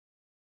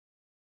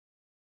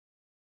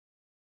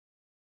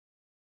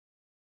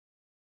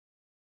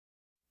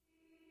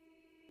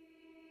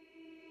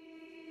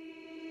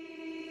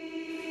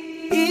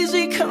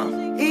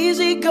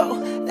easy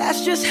go,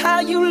 that's just how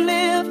you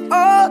live.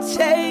 Oh,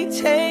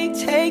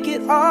 take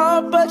it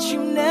all, but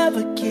you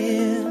never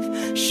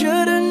give.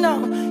 Should've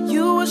known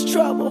you was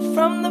trouble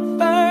from the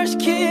first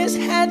kiss.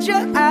 Had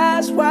your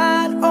eyes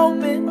wide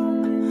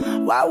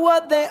open, why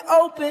were they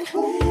open?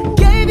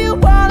 Gave you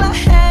all I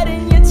had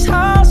and you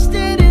tossed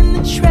it in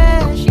the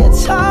trash. You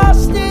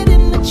tossed it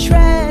in the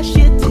trash,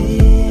 you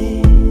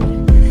did.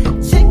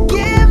 To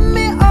give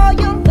me all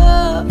your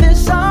love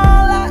is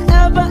all I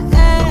ever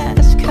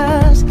ask.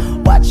 Cause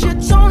what you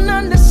don't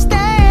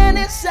understand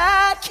is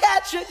I'd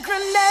catch a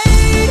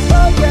grenade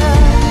for ya,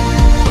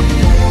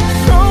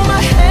 throw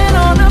my hand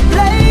on a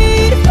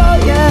blade for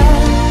ya,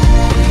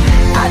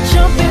 I'd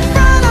jump in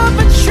front of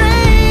a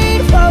train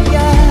for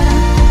ya.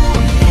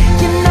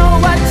 You know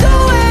I'd do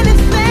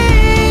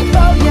anything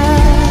for ya.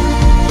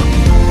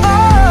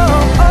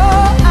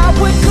 Oh, I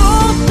would go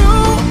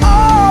through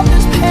all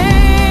this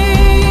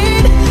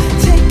pain,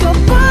 take a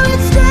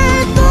bullet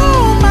straight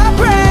through my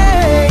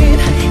brain.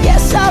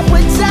 Yes, I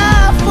would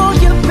die for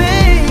you,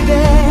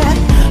 baby,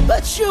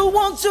 but you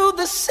won't do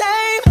the same.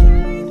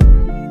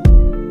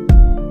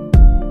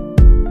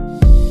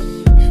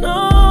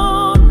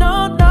 No,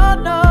 no, no,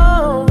 no.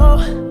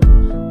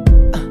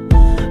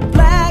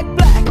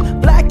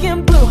 Black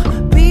and blue,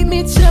 beat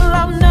me till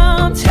I'm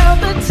numb. Tell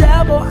the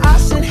devil I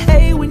said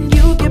hey when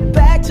you get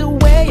back to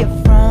where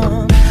you're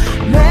from.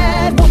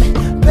 Bad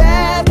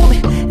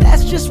woman,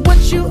 that's just what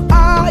you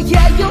are.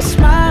 Yeah, you'll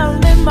smile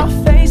in my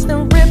face,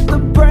 then rip the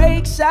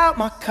brakes out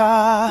my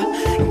car.